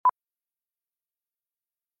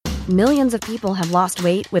Millions of people have lost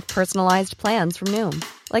weight with personalized plans from Noom.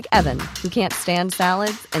 Like Evan, who can't stand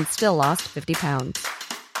salads and still lost 50 pounds.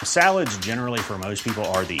 Salads generally for most people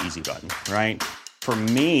are the easy button, right? For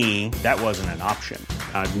me, that wasn't an option.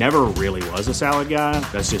 I never really was a salad guy.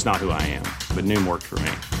 That's just not who I am. But Noom worked for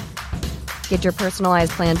me. Get your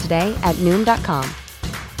personalized plan today at Noom.com.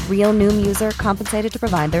 Real Noom user compensated to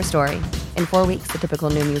provide their story. In 4 weeks, the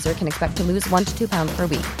typical Noom user can expect to lose 1 to 2 pounds per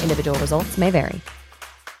week. Individual results may vary.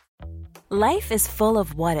 Life is full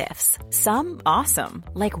of what-ifs. Some awesome,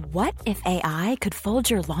 like what if AI could fold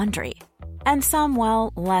your laundry? And some,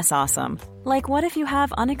 well, less awesome, like what if you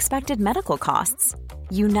have unexpected medical costs?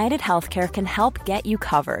 United Healthcare can help get you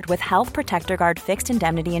covered with Health Protector Guard fixed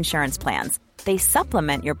indemnity insurance plans. They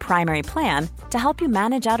supplement your primary plan to help you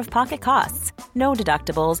manage out-of-pocket costs. No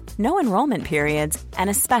deductibles, no enrollment periods, and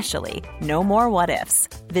especially no more what-ifs.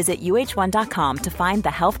 Visit uh1.com to find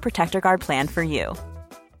the Health Protector Guard plan for you.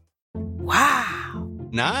 Wow.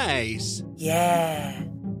 Nice. Yeah.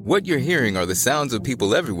 What you're hearing are the sounds of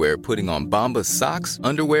people everywhere putting on Bombas socks,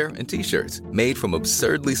 underwear, and T-shirts made from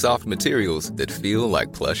absurdly soft materials that feel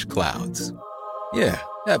like plush clouds. Yeah,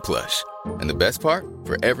 that plush. And the best part?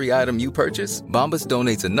 For every item you purchase, Bombas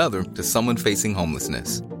donates another to someone facing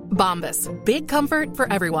homelessness. Bombas. Big comfort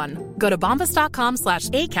for everyone. Go to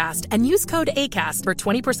bombas.com/ACAST and use code ACAST for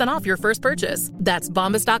 20% off your first purchase. That's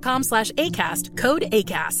bombas.com/ACAST. Code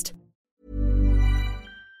ACAST.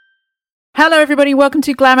 Hello, everybody. Welcome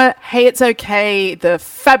to Glamour. Hey, it's okay. The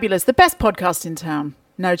fabulous, the best podcast in town.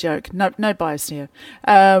 No joke. No bias here.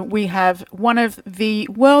 We have one of the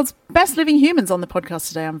world's best living humans on the podcast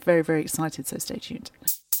today. I'm very, very excited, so stay tuned.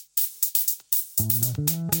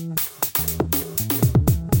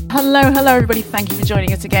 Hello, everybody. Thank you for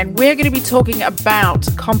joining us again. We're going to be talking about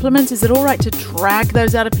compliments. Is it all right to drag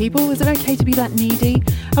those out of people? Is it okay to be that needy?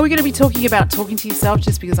 Are we going to be talking about talking to yourself,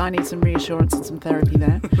 just because I need some reassurance and some therapy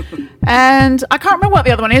there? And I can't remember what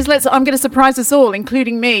the other one is. I'm going to surprise us all,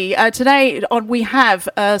 including me. Today we have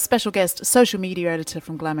a special guest, social media editor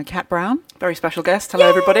from Glamour, Kat Brown. Very special guest. Hello,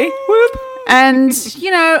 everybody. Whoop. And,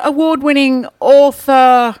 award-winning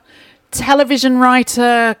author, television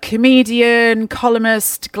writer, comedian,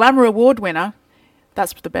 columnist, Glamour Award winner.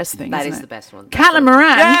 That's the best thing, That isn't is it? the best one. Caitlin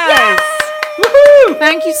Moran. Yes! Woohoo!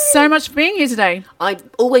 Thank you so much for being here today. I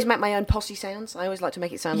always make my own posse sounds. I always like to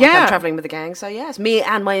make it sound like I'm travelling with a gang. So, yes, me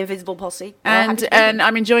and my invisible posse. And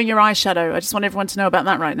I'm enjoying your eyeshadow. I just want everyone to know about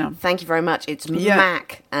that right now. Thank you very much. It's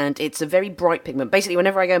MAC, and it's a very bright pigment. Basically,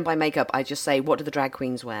 whenever I go and buy makeup, I just say, what do the drag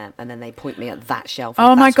queens wear? And then they point me at that shelf.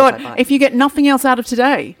 Oh, my God. If you get nothing else out of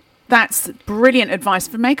today, that's brilliant advice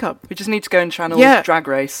for makeup. We just need to go and channel Drag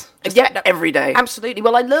Race. Every day. Absolutely.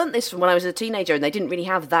 Well, I learned this from when I was a teenager, and they didn't really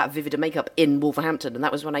have that vivid a makeup in Wolverhampton, and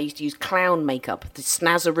that was when I used to use clown makeup, the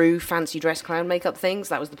snazaroo fancy dress clown makeup things.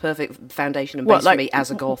 That was the perfect foundation and base for me as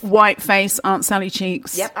a goth. White face, Aunt Sally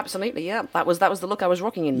cheeks. Yep, absolutely. Yeah, that was the look I was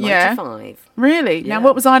rocking in '95. Really? Yeah. Now,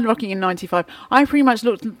 what was I rocking in '95? I pretty much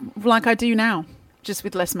looked like I do now, just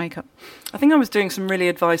with less makeup. I think I was doing some really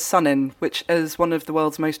advised sun-in, which, as one of the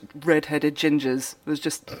world's most red-headed gingers, was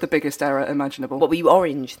just the biggest error imaginable. What, were you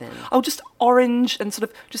orange then? Oh, just orange and sort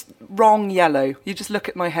of just wrong yellow. You just look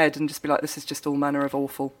at my head and just be like, this is just all manner of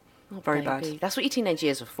awful. Very bad. That's what your teenage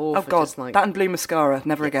years are for. Oh, God, that and blue mascara,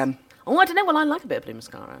 never again. Oh, I don't know. Well, I like a bit of blue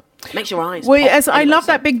mascara. Makes your eyes Well, pop. I love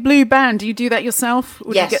that big blue band. Do you do that yourself?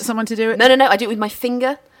 Or do you get someone to do it? No. I do it with my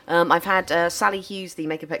finger. I've had Sally Hughes, the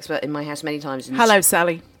makeup expert, in my house many times. Hello,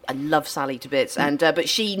 Sally. I love Sally to bits, and but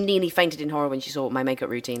she nearly fainted in horror when she saw what my makeup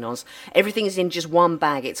routine was. Everything is in just one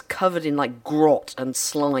bag. It's covered in like grot and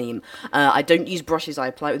slime. I don't use brushes. I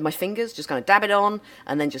apply it with my fingers. Just kind of dab it on,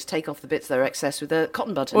 and then just take off the bits that are excess with a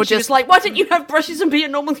cotton bud. Or just like, why don't you have brushes and be a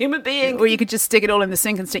normal human being? Or you could just stick it all in the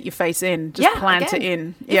sink and stick your face in. Just plant it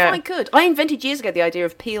in. If I could, I invented years ago the idea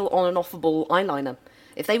of peel on and offable eyeliner.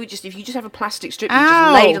 If you just have a plastic strip you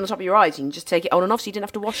just laid on the top of your eyes, you can just take it on and off so you didn't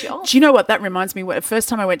have to wash it off. Do you know what that reminds me? The first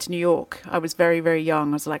time I went to New York, I was very, very young.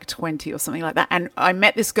 I was like 20 or something like that. And I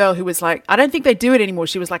met this girl who was like, I don't think they do it anymore.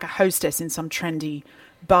 She was like a hostess in some trendy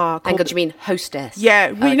bar. Hang on, do you mean hostess?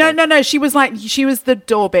 Yeah. No. She was the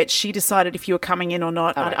door bitch. She decided if you were coming in or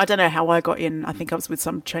not. I don't know how I got in. I think I was with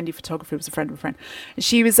some trendy photographer who was a friend of a friend. And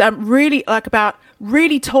she was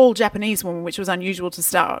really tall Japanese woman, which was unusual to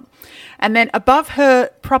start. And then above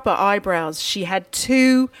her proper eyebrows, she had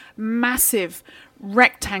two massive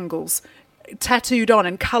rectangles tattooed on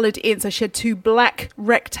and coloured in. So she had two black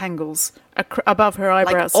rectangles above her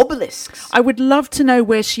eyebrows. Like obelisks. I would love to know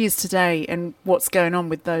where she is today and what's going on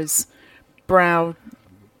with those brow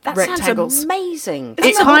That rectangles. sounds amazing. It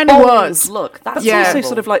That's a kinda bold was. Look, that's That's Yeah. also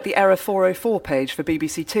sort of like the Era 404 page for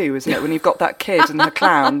BBC Two, isn't it? When you've got that kid and her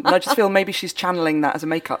clown. And I just feel maybe she's channeling that as a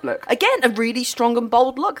makeup look. again a really strong and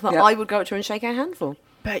bold look that Yeah. I would go up to her and shake her hand for.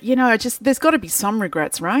 But, there's got to be some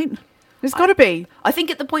regrets, right? There's got to be. I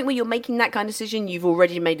think at the point where you're making that kind of decision, you've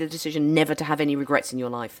already made the decision never to have any regrets in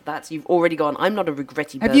your life. You've already gone, I'm not a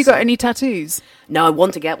regretty person. Have you got any tattoos? No, I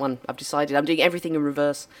want to get one. I've decided. I'm doing everything in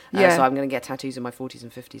reverse. Yeah. So I'm going to get tattoos in my 40s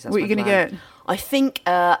and 50s. That's What are you going to get? I think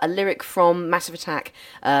a lyric from Massive Attack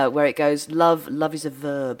where it goes, love is a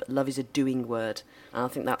verb, love is a doing word. And I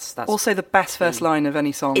think that's Also the best first line of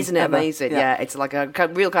any song. Isn't it ever. amazing? Yeah, it's like a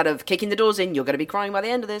real kind of kicking the doors in. You're going to be crying by the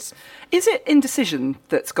end of this. Is it indecision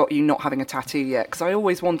that's got you not having a tattoo yet? Because I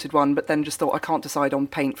always wanted one, but then just thought I can't decide on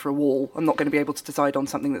paint for a wall. I'm not going to be able to decide on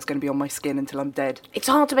something that's going to be on my skin until I'm dead. It's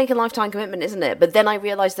hard to make a lifetime commitment, isn't it? But then I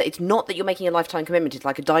realised that it's not that you're making a lifetime commitment. It's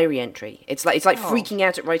like a diary entry. It's like freaking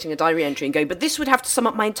out at writing a diary entry and going, but this would have to sum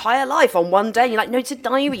up my entire life on one day. And you're like, no, it's a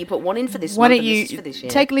diary. You put one in for this Why month don't and you this is for this year.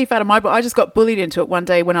 take a leaf out of my book? I just got bullied into it one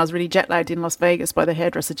day when I was really jet lagged in Las Vegas by the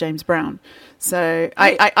hairdresser James Brown. So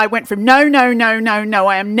I went from no,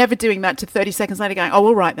 I am never doing that to 30 seconds later going, oh,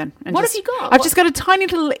 all right then. And What have you got? I've just got a tiny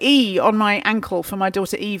little E on my ankle for my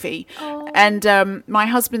daughter Evie. Oh. And my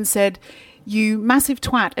husband said, you massive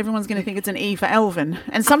twat, everyone's going to think it's an E for Elvin.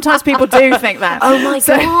 And sometimes people do think that. Oh my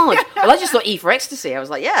God. Well, I just thought E for ecstasy. I was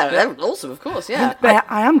like, yeah, awesome, of course, yeah. But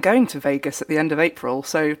I am going to Vegas at the end of April,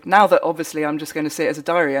 so now that obviously I'm just going to see it as a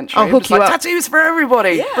diary entry. I'll I'm hook just you like, up. tattoos for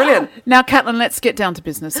everybody. Brilliant. Now, Caitlin, let's get down to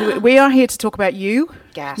business. So we are here to talk about you,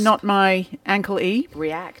 Gasp. not my ankle E.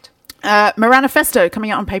 React. Manifesto coming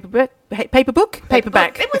out on paperback. It's a paper book.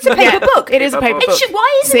 It is a paper book.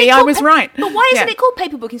 Why isn't See, it I called was right. But why isn't Yeah. it called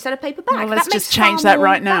paperback instead of paperback? Well, let's That just makes change far that more-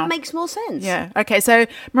 right now. That makes more sense. Yeah. Okay. So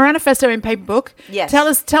Manifesto in paper book. Yes.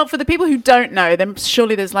 Tell for the people who don't know, then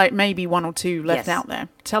surely there's like maybe one or two left Yes. out there.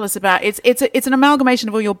 Tell us about it's an amalgamation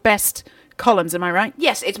of all your best columns. Am I right?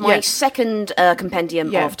 Yes, it's my Yes. second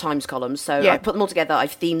compendium Yeah. of Times columns. So Yeah. I've put them all together.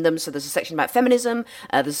 I've themed them. So there's a section about feminism.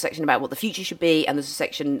 There's a section about what the future should be, and there's a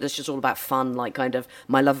section that's just all about fun, like kind of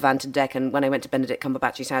my love of Anton Deck. And when I went to Benedict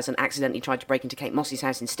Cumberbatch's house and accidentally tried to break into Kate Moss's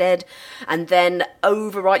house instead, and then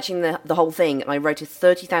overarching the whole thing, I wrote a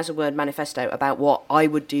 30,000 word manifesto about what I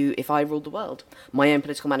would do if I ruled the world. My own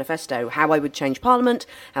political manifesto, how I would change Parliament,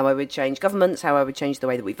 how I would change governments, how I would change the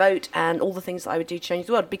way that we vote, and all the things that I would do to change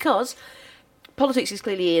the world. Because politics is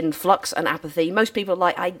clearly in flux and apathy. Most people are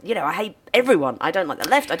like, I hate everyone. I don't like the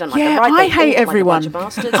left. I don't like the right. I They hate all like a everyone. bunch of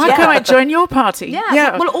bastards. I can't join your party.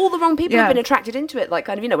 Yeah. Well, all the wrong people Yeah. have been attracted into it. Like,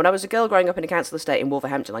 kind of, when I was a girl growing up in a council estate in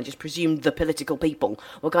Wolverhampton, I just presumed the political people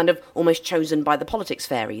were kind of almost chosen by the politics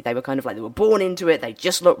fairy. They were kind of like, they were born into it. They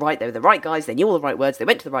just looked right. They were the right guys. They knew all the right words. They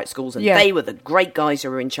went to the right schools, and Yeah. they were the great guys who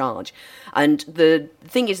were in charge. And the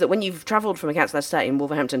thing is that when you've travelled from a council estate in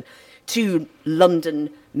Wolverhampton to London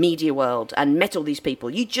media world and met all these people,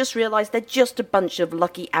 you just realise they're just a bunch of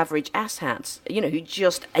lucky average asshats, who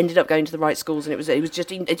just ended up going to the right schools, and it was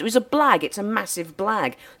a blag. It's a massive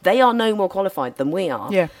blag. They are no more qualified than we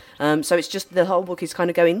are. Yeah. So it's just the whole book is kind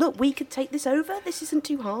of going, look, we could take this over. This isn't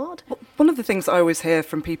too hard. One of the things I always hear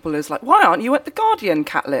from people is like, why aren't you at The Guardian,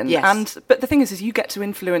 Caitlin? Yes. But the thing is you get to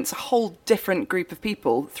influence a whole different group of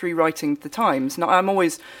people through writing The Times. Now, I'm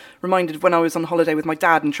always reminded of when I was on holiday with my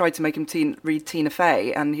dad and tried to make him read Tina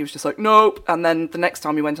Fey, and he was just like, nope. And then the next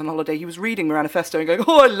time we went on holiday, he was reading Manifesto and going,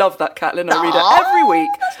 oh, I love that, Caitlin. I read it every week.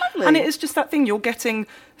 That's lovely. And it is just that thing. You're getting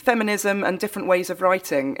feminism and different ways of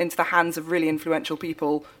writing into the hands of really influential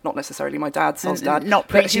people, not necessarily my dad's dad, not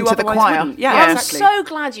but preaching who to the otherwise choir. wouldn't. Yeah, I'm exactly. so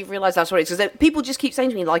glad you've realised that's what it is, because people just keep saying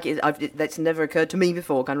to me, like, that's never occurred to me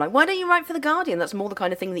before, kind of like, why don't you write for The Guardian? That's more the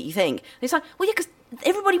kind of thing that you think. And it's like, well, yeah, because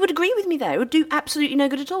everybody would agree with me there. It would do absolutely no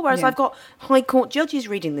good at all, whereas I've got High Court judges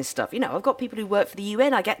reading this stuff. I've got people who work for the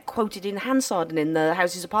UN. I get quoted in Hansard and in the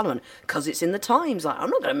Houses of Parliament because it's in the Times. Like, I'm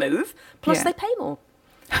not going to move. Plus, Yeah. they pay more.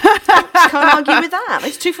 Can't argue with that.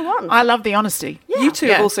 It's 2 for 1. I love the honesty. You two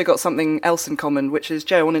Yeah. have also got something else in common, which is,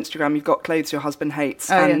 Joe, on Instagram, you've got clothes your husband hates.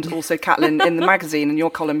 And also, Caitlin, in the magazine, in your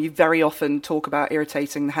column, you very often talk about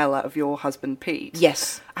irritating the hell out of your husband, Pete.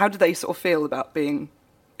 Yes. How do they sort of feel about being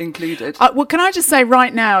included? Well, can I just say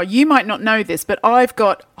right now, you might not know this, but I've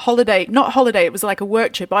got it was like a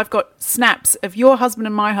work trip. I've got snaps of your husband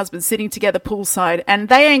and my husband sitting together poolside, and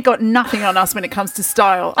they ain't got nothing on us when it comes to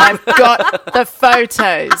style. I've got the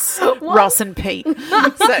photos, Ross and Pete.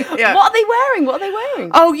 So, yeah. What are they wearing? What are they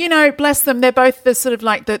wearing? Oh, bless them. They're both the sort of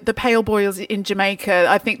like the pale boys in Jamaica.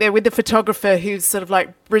 I think they're with the photographer who's sort of like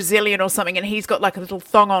Brazilian or something, and he's got like a little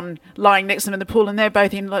thong on lying next to them in the pool, and they're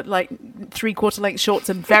both in like 3/4 length shorts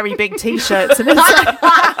and very big T-shirts. And it's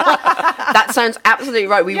That sounds absolutely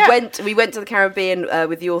right. We Yeah. went to the Caribbean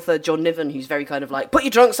with the author John Niven, who's very kind of like, put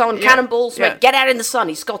your trunks on, cannonballs, Yeah. get out in the sun.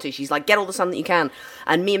 He's Scottish. He's like, get all the sun that you can.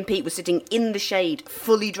 And me and Pete were sitting in the shade,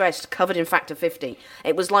 fully dressed, covered in Factor 50.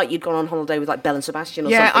 It was like you'd gone on holiday with like Belle and Sebastian or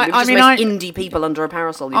Yeah, something. We were I just mean, most I- indie people under a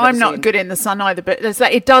parasol. you've I'm ever not seen. good in the sun either, but it's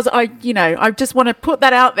like, it does. I just want to put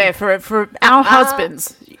that out there for our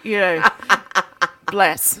husbands.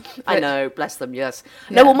 Bless. I know, bless them, yes.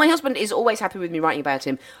 No, well, my husband is always happy with me writing about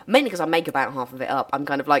him, mainly because I make about half of it up. I'm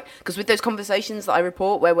kind of like, because with those conversations that I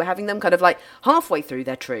report where we're having them, kind of like halfway through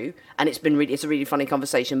they're true, and it's a really funny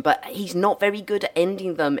conversation, but he's not very good at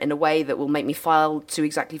ending them in a way that will make me file to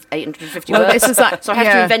exactly 850 Well, words. this is like- so I have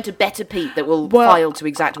to yeah. invent a better Pete that will Well, file to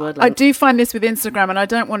exact word I length. do find this with Instagram, and I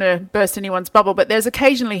don't want to burst anyone's bubble, but there's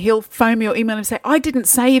occasionally he'll phone me or email and say, I didn't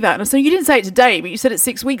say that. And I say, you didn't say it today, but you said it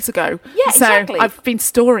 6 weeks ago. Yeah, so exactly. I've been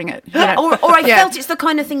storing it. you know. Or I Yeah. felt it's the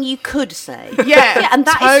kind of thing you could say. Yeah, and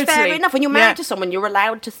that is fair totally. enough. When you're married Yeah. to someone, you're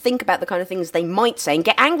allowed to think about the kind of things they might say and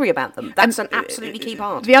get angry about them. That's an absolutely key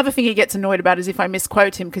part. The other thing he gets annoyed about is if I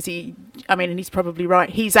misquote him, because and he's probably right,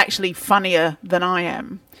 he's actually funnier than I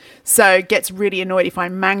am. So gets really annoyed if I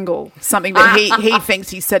mangle something that he thinks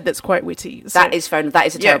he said that's quite witty. So, That is fair. That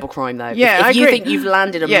is a Yeah. terrible crime, though. Yeah, if I you agree. think you've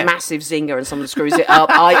landed a Yeah. massive zinger and someone screws it up,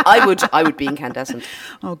 I would be incandescent.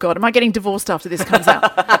 oh God, am I getting divorced after this comes out?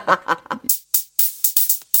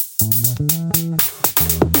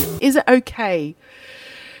 Is it okay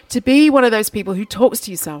to be one of those people who talks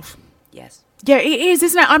to yourself? Yes. Yeah, it is,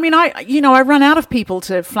 isn't it? I mean, I run out of people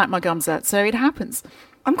to flap my gums at, so it happens.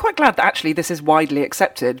 I'm quite glad that actually this is widely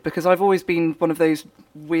accepted, because I've always been one of those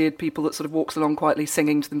weird people that sort of walks along quietly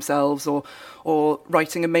singing to themselves or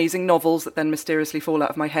writing amazing novels that then mysteriously fall out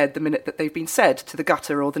of my head the minute that they've been said to the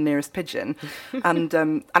gutter or the nearest pigeon. and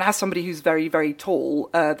as somebody who's very, very tall,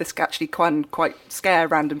 this actually can quite scare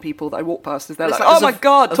random people that I walk past, as they're It's like, like oh there's my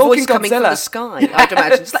God, a talking voice coming from Godzilla. the sky. I'd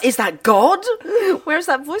imagine. It's like, is that God? Where's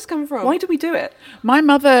that voice come from? Why do we do it? My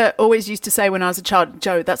mother always used to say when I was a child,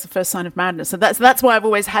 Joe, that's the first sign of madness. So that's why I've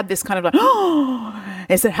always had this kind of like, oh,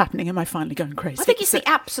 is it happening? Am I finally going crazy? I think it's So- the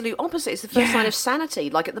absolute opposite. It's the first sign of sanity.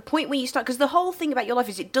 Like at the point where you start, because the whole thing about your life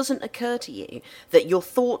is it doesn't occur to you that your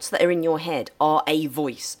thoughts that are in your head are a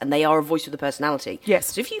voice, and they are a voice with a personality. Yes.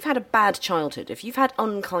 So if you've had a bad childhood, if you've had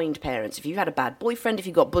unkind parents, if you've had a bad boyfriend, if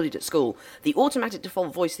you got bullied at school, the automatic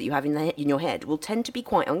default voice that you have in your head will tend to be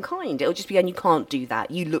quite unkind. It'll just be, and you can't do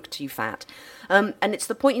that. You look too fat. And it's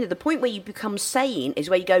the point, the point where you become sane is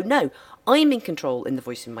where you go, no, I'm in control in the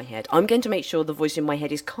voice in my head. I'm going to make sure the voice in my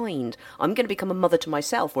head is kind. I'm going to become a mother to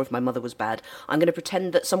myself, or if my mother was bad, I'm going to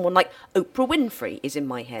pretend that someone like Oprah Winfrey is in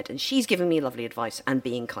my head and she's giving me lovely advice and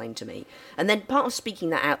being kind to me. And then part of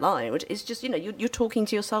speaking that out loud is just, you're talking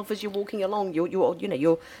to yourself as you're walking along. You're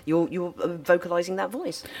vocalizing that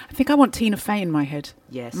voice. I think I want Tina Fey in my head.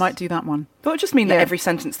 Yes. Might do that one. That would just mean Yeah. that every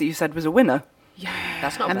sentence that you said was a winner.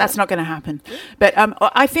 That's not And bad. that's not going to happen. But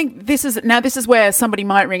I think this is where somebody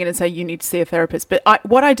might ring in and say you need to see a therapist. But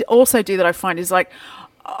what I also do that I find is like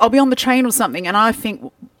I'll be on the train or something and I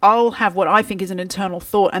think I'll have what I think is an internal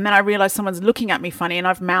thought, and then I realise someone's looking at me funny and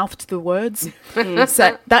I've mouthed the words.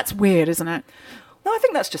 So that's weird, isn't it? No, I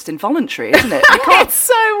think that's just involuntary, isn't it? You can't. It's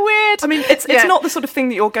so weird. I mean, it's not the sort of thing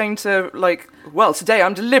that you're going to, like, well, today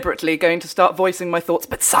I'm deliberately going to start voicing my thoughts,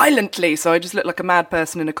 but silently, so I just look like a mad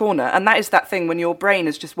person in a corner. And that is that thing when your brain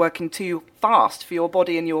is just working too fast for your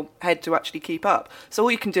body and your head to actually keep up. So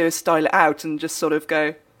all you can do is style it out and just sort of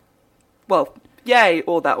go, well, yay,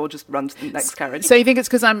 or that, or just run to the next carriage. So you think it's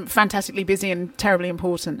because I'm fantastically busy and terribly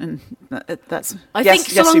important, and that's... I Yes, think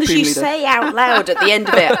so yes, long as you Supreme Leader. say out loud at the end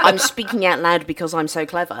of it, I'm speaking out loud because I'm so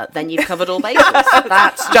clever, then you've covered all bases.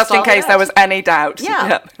 That's just in all case it there is. was any doubt.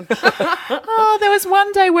 Yeah. Oh, there was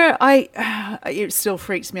one day where it still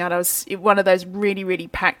freaks me out. I was in one of those really, really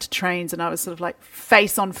packed trains, and I was sort of like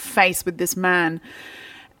face on face with this man.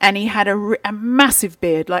 And he had a massive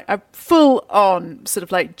beard, like a full-on sort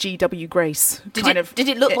of like G.W. Grace kind of. Did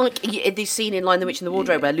it look like the scene in Lion the Witch and the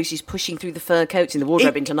Wardrobe where Lucy's pushing through the fur coats in the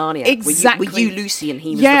wardrobe into Narnia? Exactly. Were you Lucy and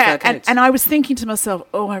he was the fur coats? and I was thinking to myself,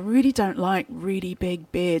 oh, I really don't like really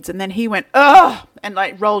big beards. And then he went, oh, and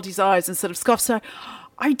like rolled his eyes and sort of scoffed. So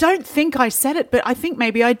I don't think I said it, but I think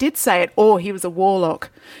maybe I did say it. Or he was a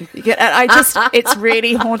warlock. It's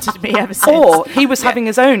really haunted me ever since. Or he was having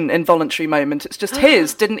his own involuntary moment. It's just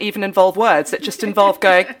his didn't even involve words. It just involved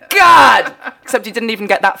going, God! Except he didn't even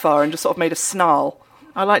get that far and just sort of made a snarl.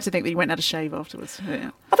 I like to think that he went and had a shave afterwards.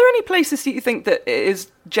 Yeah. Are there any places that you think that it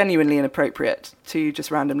is genuinely inappropriate to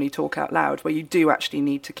just randomly talk out loud, where you do actually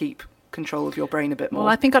need to keep control of your brain a bit more.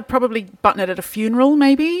 Well, I think I'd probably button it at a funeral,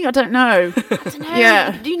 maybe. I don't know.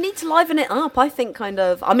 Yeah. You need to liven it up, I think, kind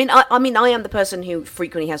of. I am the person who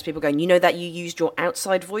frequently has people going, you know that you used your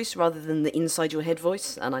outside voice rather than the inside your head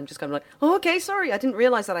voice? And I'm just kind of like, oh, okay, sorry, I didn't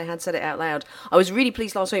realise that I had said it out loud. I was really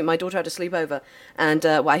pleased last week. My daughter had a sleepover, and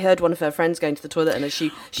I heard one of her friends going to the toilet, and as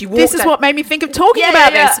she walked This is what made me think of talking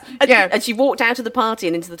about this. And she walked out of the party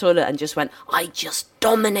and into the toilet and just went, I just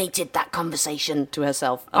dominated that conversation to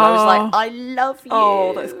herself. And I was like, I love you.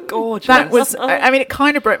 Oh, that's gorgeous. That was, I mean, it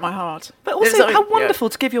kind of broke my heart. But also, how wonderful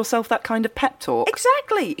to give yourself that kind of pep talk.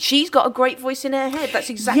 Exactly. She's got a great voice in her head. That's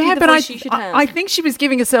exactly the voice she should have. I think she was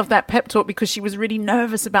giving herself that pep talk because she was really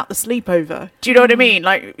nervous about the sleepover. Do you know what I mean?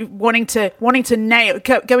 Like wanting to nail,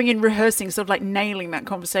 going in rehearsing, sort of like nailing that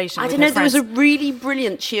conversation. I don't know. There was a really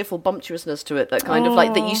brilliant, cheerful bumptiousness to it that kind of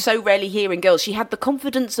like that you so rarely hear in girls. She had the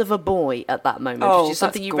confidence of a boy at that moment, which is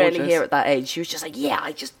something you rarely hear at that age. She was just like, yeah,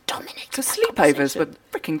 I just dominated. Because sleepovers were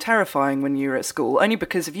freaking terrifying when you were at school. Only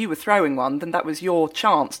because if you were throwing one, then that was your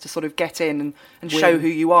chance to sort of get in and show who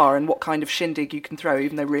you are and what kind of shindig you can throw,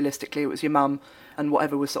 even though realistically it was your mum and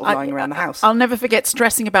whatever was sort of lying around the house. I'll never forget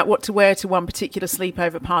stressing about what to wear to one particular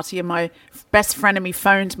sleepover party, and my best friend and me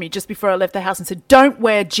phoned me just before I left the house and said, don't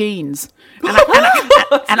wear jeans.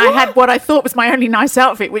 And I had what I thought was my only nice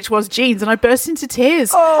outfit, which was jeans, and I burst into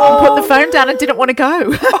tears and put the phone down and didn't want to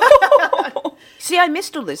go. See, I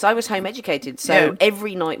missed all this. I was home educated, so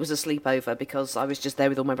every night was a sleepover because I was just there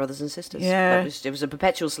with all my brothers and sisters. Yeah. It was a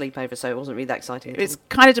perpetual sleepover, so it wasn't really that exciting. It's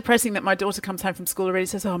kind of depressing that my daughter comes home from school already and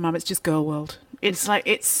says, oh, Mum, it's just girl world. It's like,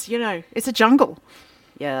 it's a jungle.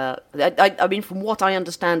 Yeah, I mean, from what I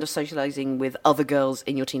understand of socialising with other girls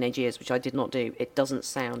in your teenage years, which I did not do, it doesn't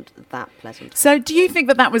sound that pleasant. So do you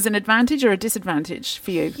think that was an advantage or a disadvantage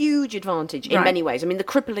for you? Huge advantage in many ways. I mean, the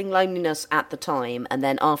crippling loneliness at the time, and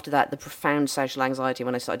then after that, the profound social anxiety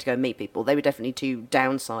when I started to go and meet people, they were definitely two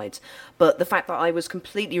downsides. But the fact that I was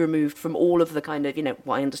completely removed from all of the kind of,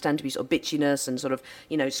 what I understand to be sort of bitchiness and sort of,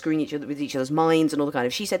 screwing each other with each other's minds and all the kind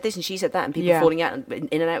of, she said this and she said that, and people falling out and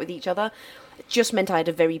in and out with each other. It just meant I had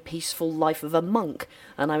a very peaceful life of a monk,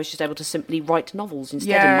 and I was just able to simply write novels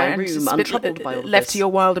instead in my room, untroubled by all left this. to your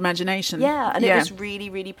wild imagination. Yeah, and it was really,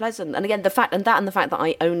 really pleasant. And again, the fact that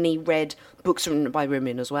I only read books written by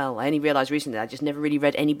women as well. I only realised recently I just never really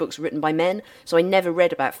read any books written by men, so I never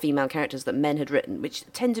read about female characters that men had written, which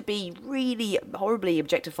tend to be really horribly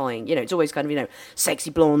objectifying. It's always kind of, sexy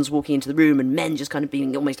blondes walking into the room and men just kind of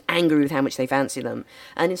being almost angry with how much they fancy them.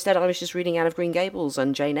 And instead I was just reading Anne of Green Gables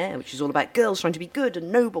and Jane Eyre, which is all about girls trying to be good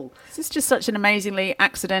and noble. This is just such an amazingly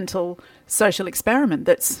accidental social experiment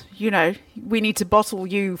that's, we need to bottle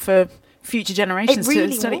you for future generations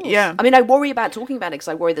to study. Was. Yeah. I mean, I worry about talking about it because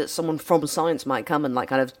I worry that someone from science might come and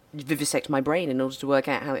kind of vivisect my brain in order to work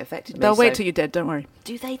out how it affected me. They'll wait till you're dead, don't worry.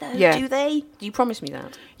 Do they though? Yeah. Do they? Do you promise me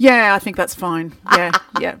that? Yeah, I think that's fine. Yeah,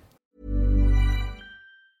 yeah.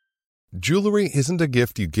 Jewelry isn't a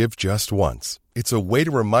gift you give just once. It's a way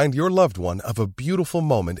to remind your loved one of a beautiful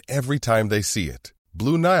moment every time they see it.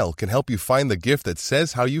 Blue Nile can help you find the gift that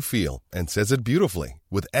says how you feel and says it beautifully,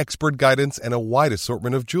 with expert guidance and a wide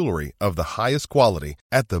assortment of jewelry of the highest quality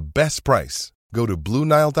at the best price. Go to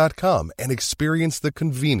BlueNile.com and experience the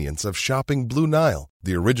convenience of shopping Blue Nile,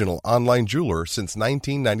 the original online jeweler since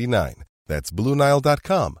 1999. That's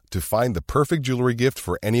BlueNile.com to find the perfect jewelry gift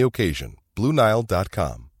for any occasion.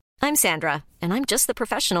 BlueNile.com. I'm Sandra, and I'm just the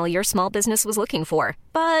professional your small business was looking for.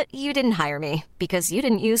 But you didn't hire me because you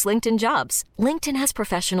didn't use LinkedIn Jobs. LinkedIn has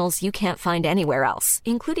professionals you can't find anywhere else,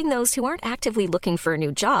 including those who aren't actively looking for a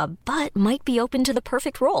new job, but might be open to the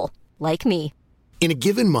perfect role, like me. In a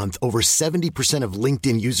given month, over 70% of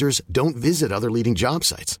LinkedIn users don't visit other leading job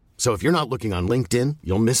sites. So if you're not looking on LinkedIn,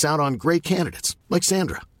 you'll miss out on great candidates like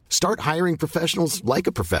Sandra. Start hiring professionals like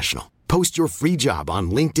a professional. Post your free job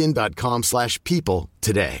on linkedin.com/people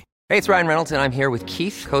today. Hey, it's Ryan Reynolds, and I'm here with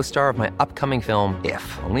Keith, co-star of my upcoming film,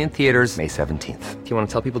 If, only in theaters May 17th. Do you want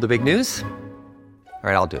to tell people the big news? All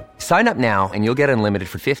right, I'll do it. Sign up now and you'll get unlimited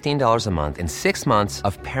for $15 a month and 6 months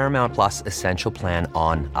of Paramount Plus Essential Plan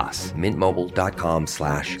on us.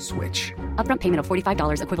 MintMobile.com/switch. Upfront payment of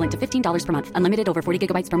 $45 equivalent to $15 per month. Unlimited over 40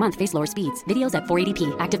 gigabytes per month. Face lower speeds. Videos at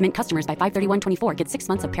 480p. Active Mint customers by 531.24 get 6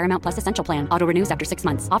 months of Paramount Plus Essential Plan. Auto renews after 6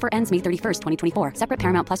 months. Offer ends May 31st, 2024. Separate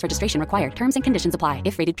Paramount Plus registration required. Terms and conditions apply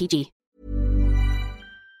if rated PG.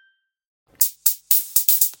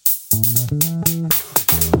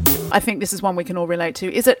 I think this is one we can all relate to.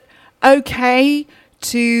 Is it okay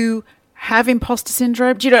to have imposter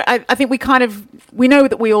syndrome? Do you know, I think we know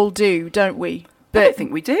that we all do, don't we? But I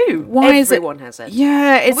think we do. Why Everyone has it.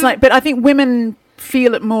 Yeah, it's but I think women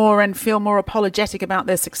feel it more and feel more apologetic about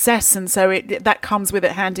their success, and so that comes with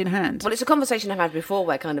it hand in hand. Well, it's a conversation I've had before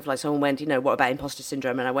where kind of like someone went, what about imposter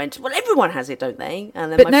syndrome? And I went, well, everyone has it, don't they?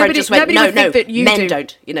 And then But my friend just went, no, men do.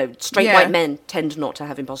 don't. Straight white men tend not to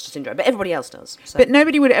have imposter syndrome, but everybody else does. So. But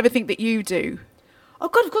nobody would ever think that you do. Oh,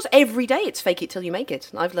 God, of course, every day it's fake it till you make it.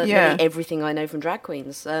 I've learned nearly everything I know from drag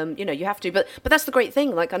queens. You have to. But that's the great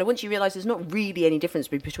thing. Like, kind of once you realise there's not really any difference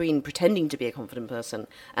between pretending to be a confident person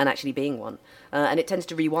and actually being one. And it tends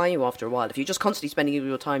to rewire you after a while. If you're just constantly spending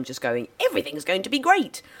your time just going, everything's going to be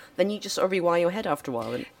great, then you just sort of rewire your head after a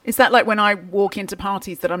while. And is that like when I walk into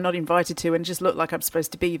parties that I'm not invited to and just look like I'm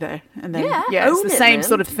supposed to be there? And then, it's the same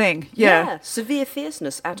sort of thing. Yeah. Severe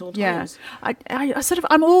fierceness at all times.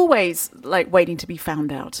 I'm always like waiting to be found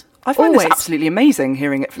out. I find this absolutely amazing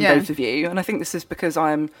hearing it from both of you, and I think this is because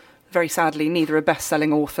I'm very sadly neither a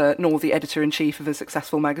best-selling author nor the editor-in-chief of a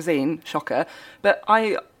successful magazine, shocker, but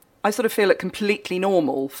I sort of feel it completely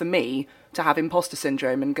normal for me to have imposter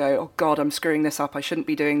syndrome and go, oh God, I'm screwing this up, I shouldn't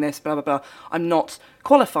be doing this, blah, blah, blah. I'm not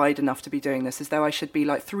qualified enough to be doing this, as though I should be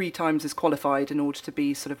like 3 times as qualified in order to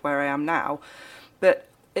be sort of where I am now. But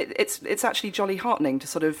it's actually jolly heartening to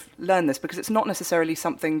sort of learn this, because it's not necessarily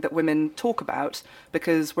something that women talk about,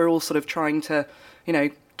 because we're all sort of trying to,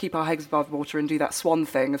 keep our heads above water and do that swan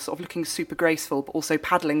thing of sort of looking super graceful, but also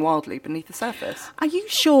paddling wildly beneath the surface. Are you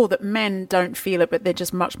sure that men don't feel it, but they're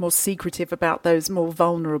just much more secretive about those more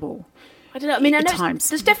vulnerable? I don't know. I mean, I know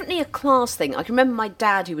there's definitely a class thing. I can remember my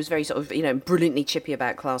dad, who was very sort of, brilliantly chippy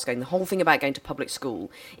about class going. The whole thing about going to public school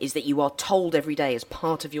is that you are told every day as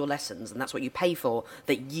part of your lessons, and that's what you pay for,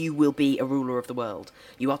 that you will be a ruler of the world.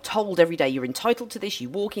 You are told every day you're entitled to this. You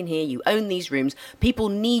walk in here, you own these rooms. People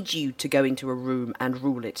need you to go into a room and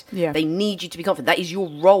rule it. Yeah. They need you to be confident. That is your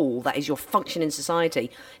role. That is your function in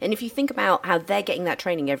society. And if you think about how they're getting that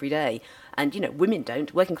training every day, and, women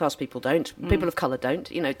don't, working class people don't, people of colour don't,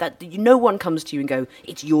 no one comes to you and go,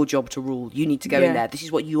 it's your job to rule, you need to go in there, this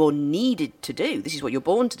is what you're needed to do, this is what you're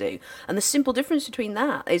born to do. And the simple difference between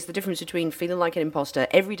that is the difference between feeling like an imposter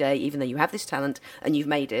every day, even though you have this talent and you've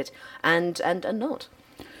made it, and not.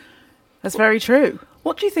 That's very true.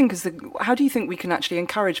 What do you think how do you think we can actually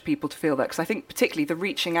encourage people to feel that? Because I think particularly the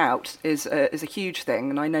reaching out is a huge thing,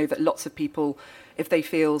 and I know that lots of people, if they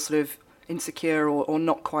feel sort of insecure or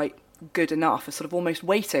not quite good enough, are sort of almost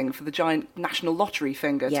waiting for the giant national lottery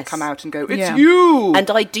finger to come out and go, it's you! And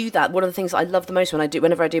I do that. One of the things I love the most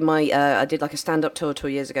whenever I do my, I did like a stand-up tour 2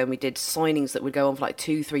 years ago, and we did signings that would go on for like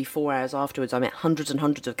 2, 3, 4 hours afterwards. I met hundreds and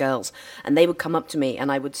hundreds of girls, and they would come up to me,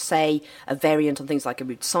 and I would say a variant on things like I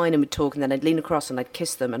would sign and would talk, and then I'd lean across and I'd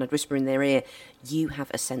kiss them and I'd whisper in their ear, you have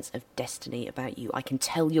a sense of destiny about you. I can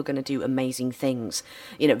tell you're going to do amazing things.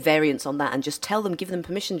 Variants on that, and just tell them, give them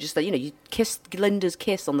permission, just that, you kiss Linda's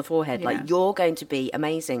kiss on the forehead, like you're going to be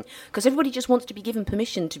amazing. Because everybody just wants to be given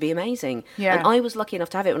permission to be amazing. Yeah. And I was lucky enough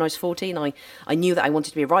to have it when I was 14. I knew that I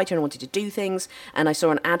wanted to be a writer and I wanted to do things. And I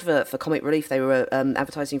saw an advert for Comic Relief. They were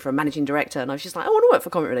advertising for a managing director, and I was just like, I want to work for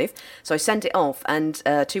Comic Relief. So I sent it off, and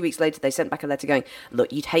 2 weeks later they sent back a letter going,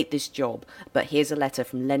 look, you'd hate this job, but here's a letter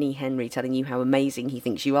from Lenny Henry telling you how amazing he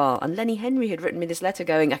thinks you are. And Lenny Henry had written me this letter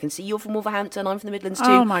going, I can see you're from Wolverhampton, I'm from the Midlands too.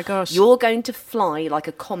 Oh my gosh. You're going to fly like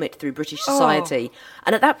a comet through British society.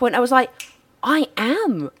 And at that point I was like, I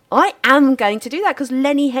am going to do that because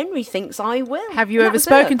Lenny Henry thinks I will. Have you ever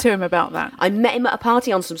spoken to him about that? I met him at a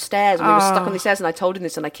party on some stairs, and we were stuck on the stairs, and I told him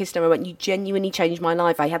this, and I kissed him. I went, you genuinely changed my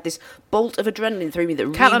life. I had this bolt of adrenaline through me that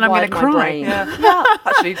rewired my brain. Yeah.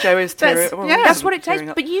 Actually, Joe is tearing. That's what it takes.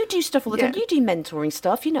 But you do stuff all the time. You do mentoring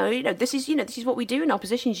stuff. This is what we do in our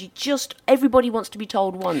positions. Everybody wants to be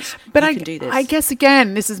told once. But you can do this. I guess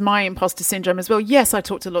again, this is my imposter syndrome as well. Yes, I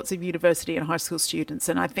talk to lots of university and high school students,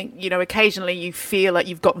 and I think occasionally you feel like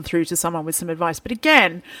you've gotten through to someone with some advice. But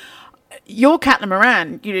again, you're Caitlin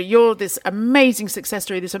Moran. You're this amazing success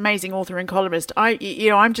story, this amazing author and columnist.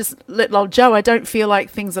 I'm just little old Joe. I don't feel like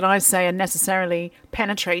things that I say are necessarily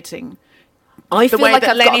penetrating. I feel like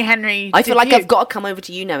I've got to come over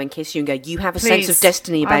to you now and kiss you and go, you have a sense of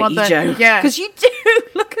destiny about you, Joe. Yeah. Because you do.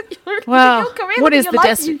 Look at your career. What is the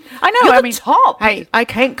destiny? I know. You're the top. Hey, I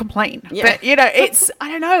can't complain. Yeah. But, it's, I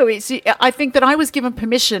don't know. I think that I was given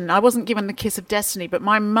permission. I wasn't given the kiss of destiny, but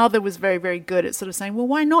my mother was very, very good at sort of saying, well,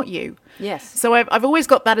 why not you? Yes. So I've always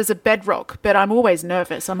got that as a bedrock, but I'm always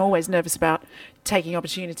nervous. I'm always nervous about taking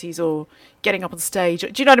opportunities or getting up on stage. Do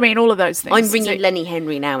you know what I mean? All of those things. I'm ringing Lenny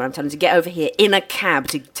Henry now, and I'm telling him to get over here in a cab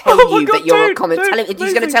to tell you that you're a comic.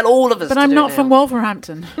 He's going to tell all of us. But I'm not from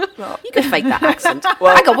Wolverhampton. You can fake that accent.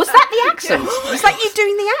 Well, hang on, was that the accent? Was that you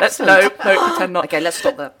doing the accent? No, pretend not. Okay, let's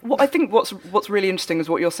stop there. I think what's really interesting is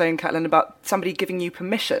what you're saying, Caitlin, about somebody giving you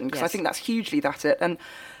permission, because I think that's hugely it.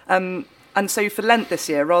 And And so for Lent this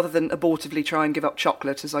year, rather than abortively try and give up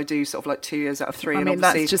chocolate, as I do sort of like 2 years out of 3, I and mean,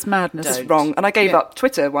 obviously that's just madness. It's wrong. And I gave up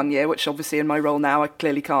Twitter one year, which obviously in my role now I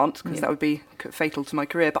clearly can't, because that would be fatal to my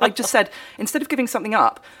career. But I just said, instead of giving something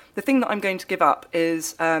up, the thing that I'm going to give up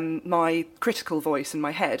is my critical voice in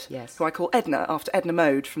my head, who I call Edna, after Edna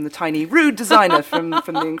Mode from the tiny rude designer from The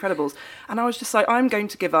Incredibles. And I was just like, I'm going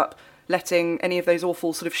to give up letting any of those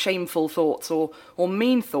awful sort of shameful thoughts or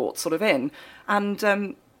mean thoughts sort of in.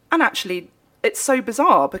 And actually, it's so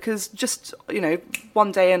bizarre because just,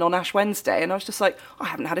 one day in on Ash Wednesday, and I was just like, I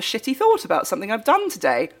haven't had a shitty thought about something I've done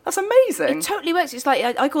today. That's amazing. It totally works. It's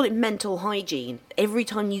like, I call it mental hygiene. Every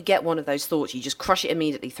time you get one of those thoughts, you just crush it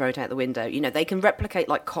immediately, throw it out the window. They can replicate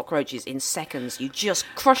like cockroaches in seconds. You just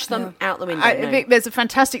crush them out the window. I think there's a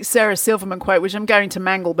fantastic Sarah Silverman quote, which I'm going to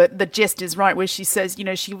mangle, but the gist is right, where she says,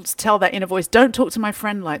 she would tell that inner voice, don't talk to my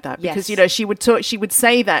friend like that. Because, she would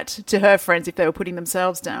say that to her friends if they were putting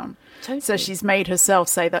themselves down. Totally. So she's made herself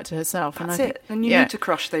say that to herself. That's it. And you need to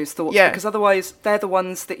crush those thoughts because otherwise they're the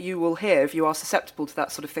ones that you will hear if you are susceptible to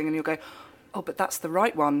that sort of thing, and you'll go, oh, but that's the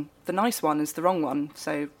right one. The nice one is the wrong one.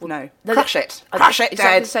 So, no. Crush it. Crush it,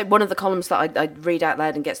 dead. So one of the columns that I read out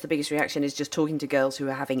loud and gets the biggest reaction is just talking to girls who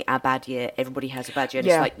are having a bad year. Everybody has a bad year. And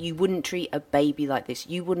it's like, you wouldn't treat a baby like this.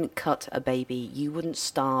 You wouldn't cut a baby. You wouldn't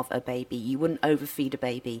starve a baby. You wouldn't overfeed a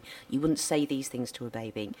baby. You wouldn't say these things to a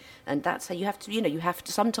baby. And that's how you have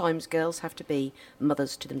to, sometimes girls have to be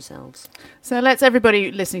mothers to themselves. So let's,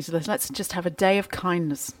 everybody listening to this, let's just have a day of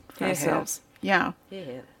kindness for ourselves. Yeah.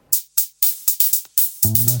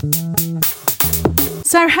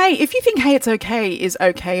 So, hey, if you think Hey It's Okay is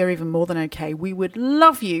okay or even more than okay, we would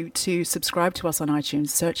love you to subscribe to us on iTunes,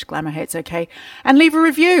 search Glamour Hey It's Okay, and leave a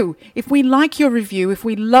review. If we like your review, if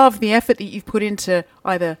we love the effort that you've put into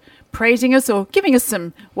either praising us or giving us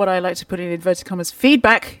some, what I like to put in inverted commas,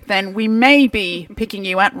 feedback, then we may be picking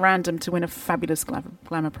you at random to win a fabulous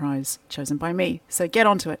Glamour prize chosen by me. So get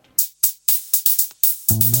onto it.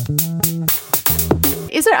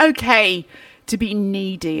 Is it okay to be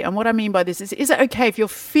needy? And what I mean by this is it okay if you're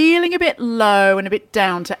feeling a bit low and a bit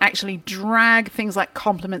down to actually drag things like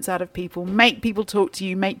compliments out of people, make people talk to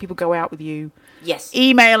you, make people go out with you? Yes.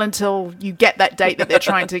 Email until you get that date that they're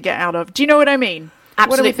trying to get out of. Do you know what I mean? Absolutely.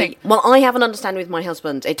 What do we think? Well, I have an understanding with my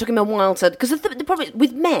husband. It took him a while to... Because the problem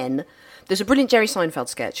with men... There's a brilliant Jerry Seinfeld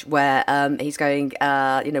sketch where he's going,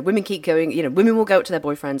 women keep going, women will go up to their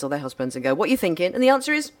boyfriends or their husbands and go, what are you thinking? And the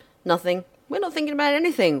answer is nothing. We're not thinking about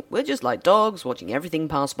anything. We're just like dogs watching everything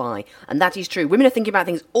pass by. And that is true. Women are thinking about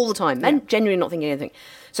things all the time. Men genuinely not thinking anything.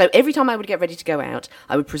 So every time I would get ready to go out,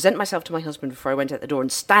 I would present myself to my husband before I went out the door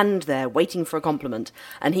and stand there waiting for a compliment.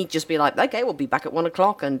 And he'd just be like, okay, we'll be back at 1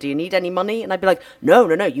 o'clock. And do you need any money? And I'd be like, no,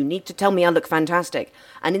 you need to tell me I look fantastic.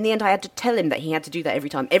 And in the end, I had to tell him that he had to do that every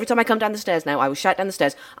time. Every time I come down the stairs now, I will shout down the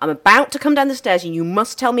stairs, I'm about to come down the stairs and you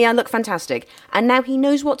must tell me I look fantastic. And now he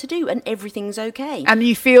knows what to do and everything's okay. And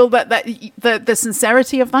you feel that the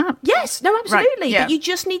sincerity of that? Yes, no, absolutely. Right, yeah. But you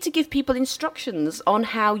just need to give people instructions on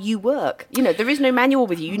how you work. There is no manual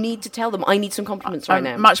with you. You need to tell them, I need some compliments right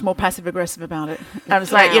now. I'm much more passive-aggressive about it. I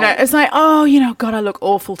was like, it's like, oh, God, I look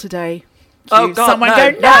awful today. Oh, God, someone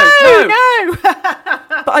no, go, no.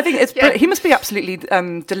 But I think it's he must be absolutely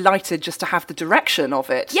delighted just to have the direction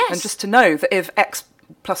of it. Yes. And just to know that if X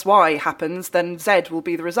plus Y happens, then Z will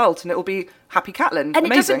be the result, and it will be happy Catelyn. And it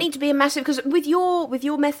doesn't need to be a massive, because with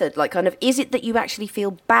your method, like kind of, is it that you actually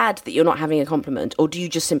feel bad that you're not having a compliment, or do you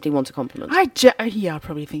just simply want a compliment? I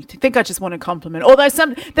probably think I just want a compliment. Although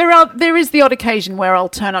there is the odd occasion where I'll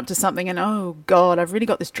turn up to something and, oh God, I've really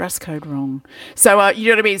got this dress code wrong. So you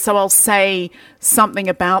know what I mean. So I'll say something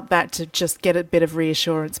about that to just get a bit of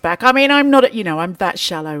reassurance back. I mean, I'm not, I'm that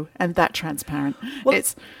shallow and that transparent. Well,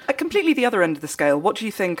 it's at completely the other end of the scale. What do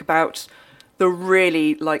you think about the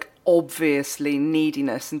really obviously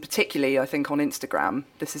neediness, and particularly I think on Instagram,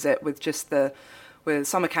 this is it, with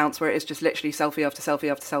some accounts where it is just literally selfie after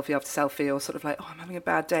selfie after selfie after selfie, or sort of like, oh, I'm having a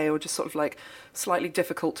bad day, or just sort of like slightly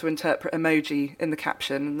difficult to interpret emoji in the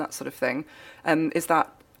caption and that sort of thing. Is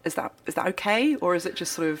that okay, or is it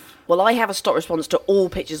just sort of... Well, I have a stock response to all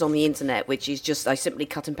pictures on the internet, which is just, I simply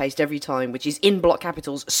cut and paste every time, which is in block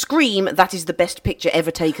capitals, scream, that is the best picture ever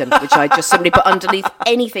taken, which I just simply put underneath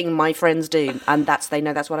anything my friends do, and they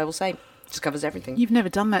know that's what I will say. Just covers everything. You've never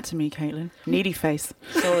done that to me, Caitlin. Needy face.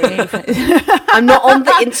 Sorry. Needy face. I'm not on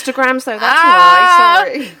the Instagram, so that's why.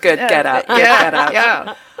 Sorry. Good, get out. Get out.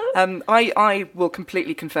 Yeah. I will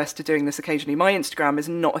completely confess to doing this occasionally. My Instagram is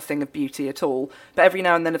not a thing of beauty at all, but every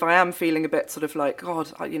now and then, if I am feeling a bit sort of like,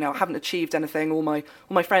 God, I haven't achieved anything. All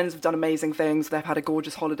my friends have done amazing things. They've had a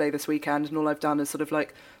gorgeous holiday this weekend, and all I've done is sort of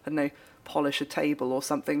like, I don't know, polish a table or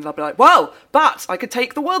something. And I'll be like, well, but I could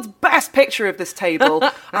take the world's best picture of this table.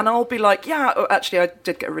 And I'll be like, yeah, actually, I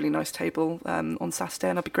did get a really nice table on Saturday,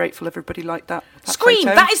 and I'll be grateful everybody liked that Scream,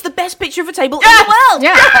 photo. that is the best picture of a table in the world.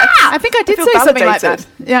 Yeah. I think I did feel say something like that.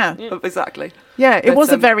 validated. Yeah. Exactly. Yeah, it But,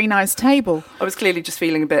 was a very nice table. I was clearly just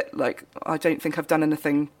feeling a bit like, I don't think I've done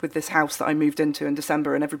anything with this house that I moved into in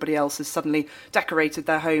December, and everybody else has suddenly decorated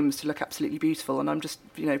their homes to look absolutely beautiful, and I'm just,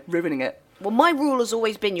 ruining it. Well, my rule has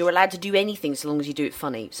always been you're allowed to do anything so long as you do it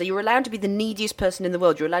funny. So you're allowed to be the neediest person in the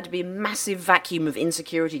world. You're allowed to be a massive vacuum of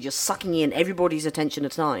insecurity just sucking in everybody's attention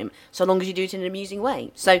at a time, so long as you do it in an amusing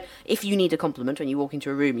way. So if you need a compliment when you walk into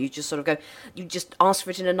a room, you just sort of go, you just ask for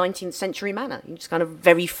it in a 19th century manner. You just kind of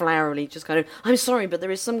very flowerily just kind of, I'm sorry, but there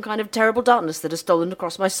is some kind of terrible darkness that has stolen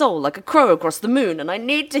across my soul like a crow across the moon, and I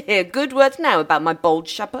need to hear good words now about my bold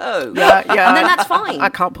chapeau. Yeah. And then that's fine. I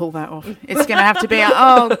can't pull that off. It's going to have to be,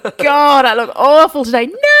 oh, God, I look awful today.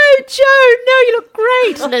 No, Joe, no, you look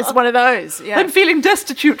great. And it's one of those. Yeah. I'm feeling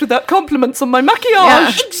destitute without compliments on my maquillage. Yeah.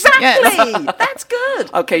 Exactly. Yes. That's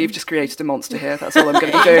good. Okay, you've just created a monster here. That's all I'm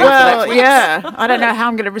going to be doing for Well, next week. yeah. I don't know how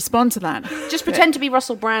I'm going to respond to that. Just pretend to be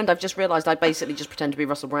Russell Brand. I've just realised I basically just pretend to be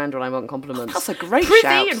Russell Brand when I want compliments. That's a great Prithee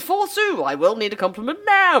shout. and forsooth, I will need a compliment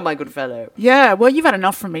now, my good fellow. Yeah, well, you've had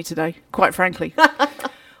enough from me today, quite frankly. I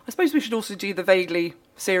suppose we should also do the vaguely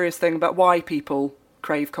serious thing about why people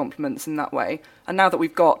crave compliments in that way. And now that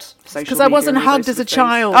we've got social media, Because I wasn't and all hugged those as a sort of things-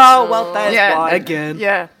 child. Oh, well, there's Yeah. why again.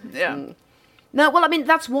 Yeah. No, well, I mean,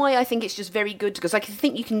 that's why I think it's just very good, because I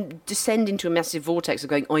think you can descend into a massive vortex of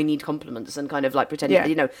going, I need compliments, and kind of like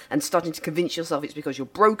pretending, and starting to convince yourself it's because you're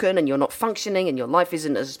broken and you're not functioning and your life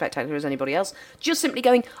isn't as spectacular as anybody else. Just simply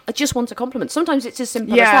going, I just want a compliment. Sometimes it's as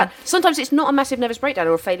simple as that. Sometimes it's not a massive nervous breakdown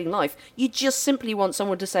or a failing life. You just simply want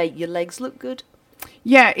someone to say, your legs look good.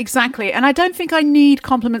 Yeah, exactly. And I don't think I need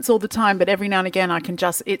compliments all the time, but every now and again I can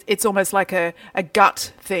just, it's almost like a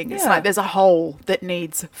gut thing. It's like there's a hole that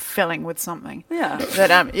needs filling with something. Yeah.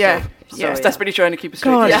 That, I was desperately trying to keep a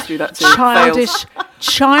straight God, face through that too.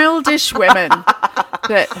 childish women.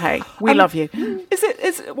 But hey, we love you.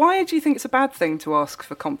 Why do you think it's a bad thing to ask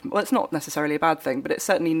for compliments? Well, it's not necessarily a bad thing, but it's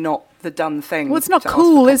certainly not the done thing. Well, it's not to ask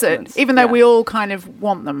cool, for is it? compliments. Even though Yeah. we all kind of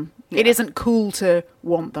want them. It isn't cool to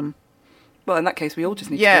want them. Well, in that case, we all just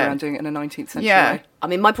need to go around doing it in a 19th century way. I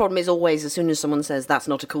mean, my problem is always, as soon as someone says that's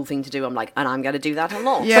not a cool thing to do, I'm like, and I'm going to do that a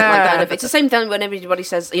lot. Yeah. It's the same thing when everybody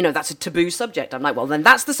says, that's a taboo subject. I'm like, well, then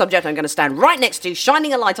that's the subject I'm going to stand right next to,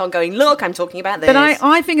 shining a light on, going, look, I'm talking about this. But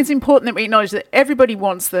I think it's important that we acknowledge that everybody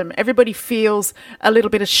wants them. Everybody feels a little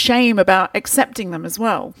bit of shame about accepting them as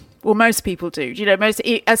well. Well, most people do.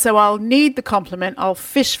 So I'll need the compliment, I'll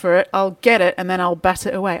fish for it, I'll get it, and then I'll bat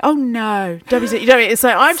it away. Oh no, it's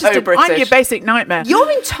like I'm your basic nightmare.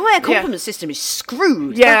 Your entire compliment system is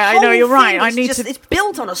screwed. Yeah, The I know, you're whole right. thing is it's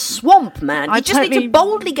built on a swamp, man. You just need to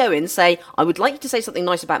boldly go in and say, I would like you to say something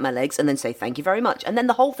nice about my legs, and then say thank you very much, and then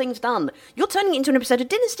the whole thing's done. You're turning it into an episode of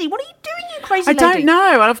Dynasty. What are you doing, you crazy lady? I don't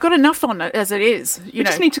know. I've got enough on it as it is. You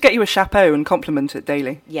just need to get you a chapeau and compliment it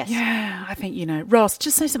daily. Yes. Yeah, I think, Ross,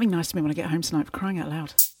 just say something nice to me when I get home tonight, for crying out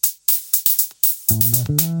loud.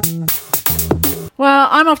 Well,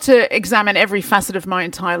 I'm off to examine every facet of my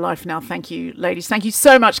entire life now. Thank you, ladies. Thank you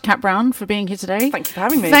so much, Kat Brown, for being here today. Thank you for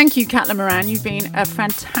having me. Thank you, Katla Moran. You've been a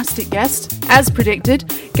fantastic guest. As predicted,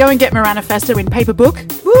 go and get Moranifesto in paperback.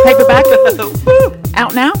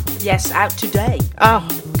 Out now? Yes, out today. Oh,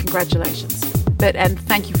 congratulations. And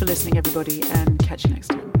thank you for listening, everybody, and catch you next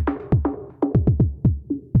time.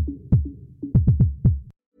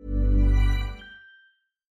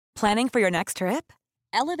 Planning for your next trip?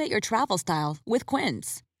 Elevate your travel style with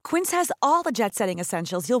Quince. Quince has all the jet-setting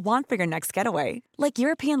essentials you'll want for your next getaway, like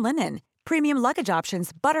European linen, premium luggage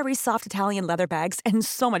options, buttery soft Italian leather bags, and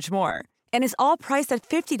so much more. And is all priced at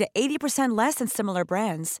 50 to 80% less than similar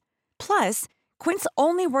brands. Plus, Quince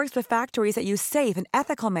only works with factories that use safe and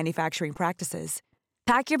ethical manufacturing practices.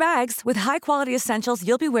 Pack your bags with high-quality essentials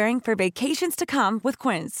you'll be wearing for vacations to come with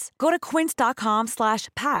Quince. Go to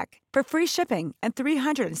quince.com/pack for free shipping and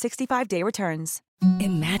 365-day returns.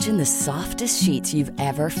 Imagine the softest sheets you've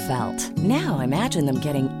ever felt. Now imagine them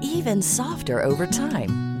getting even softer over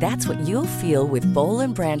time. That's what you'll feel with Boll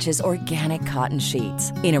 & Branch's organic cotton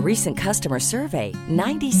sheets. In a recent customer survey,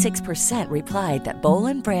 96% replied that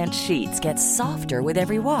Boll & Branch sheets get softer with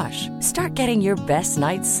every wash. Start getting your best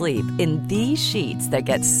night's sleep in these sheets that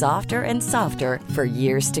get softer and softer for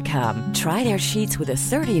years to come. Try their sheets with a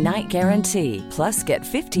 30-night guarantee. Plus, get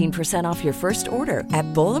 15% off your first order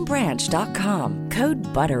at bollandbranch.com. Code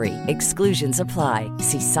BUTTERY. Exclusions apply.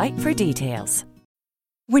 See site for details.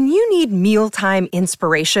 When you need mealtime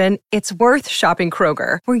inspiration, it's worth shopping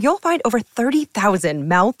Kroger, where you'll find over 30,000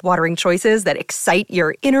 mouth-watering choices that excite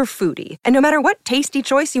your inner foodie. And no matter what tasty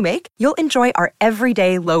choice you make, you'll enjoy our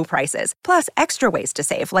everyday low prices, plus extra ways to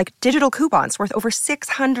save, like digital coupons worth over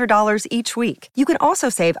 $600 each week. You can also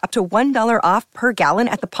save up to $1 off per gallon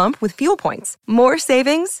at the pump with fuel points. More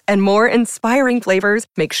savings and more inspiring flavors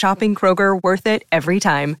make shopping Kroger worth it every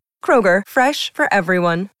time. Kroger, fresh for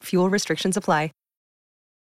everyone. Fuel restrictions apply.